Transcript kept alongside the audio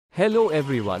Hello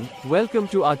everyone, welcome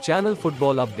to our channel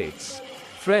Football Updates.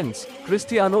 Friends,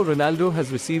 Cristiano Ronaldo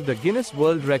has received a Guinness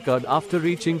World Record after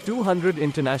reaching 200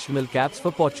 international caps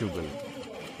for Portugal.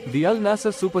 The Al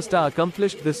Nassr superstar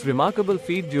accomplished this remarkable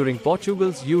feat during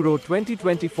Portugal's Euro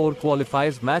 2024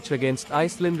 qualifiers match against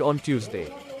Iceland on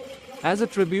Tuesday. As a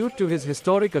tribute to his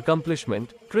historic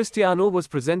accomplishment, Cristiano was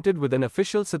presented with an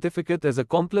official certificate as a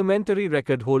complimentary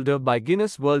record holder by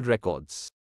Guinness World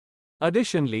Records.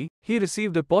 Additionally, he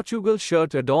received a Portugal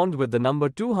shirt adorned with the number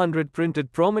 200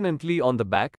 printed prominently on the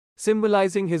back,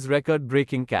 symbolizing his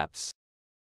record-breaking caps.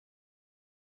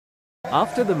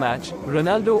 After the match,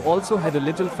 Ronaldo also had a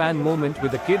little fan moment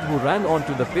with a kid who ran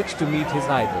onto the pitch to meet his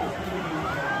idol.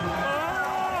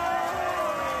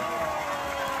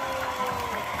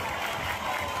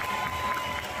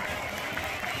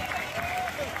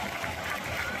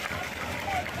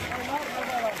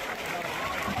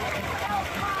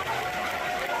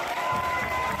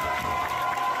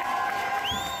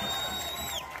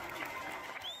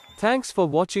 Thanks for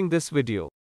watching this video.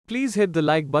 Please hit the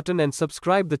like button and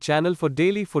subscribe the channel for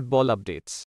daily football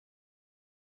updates.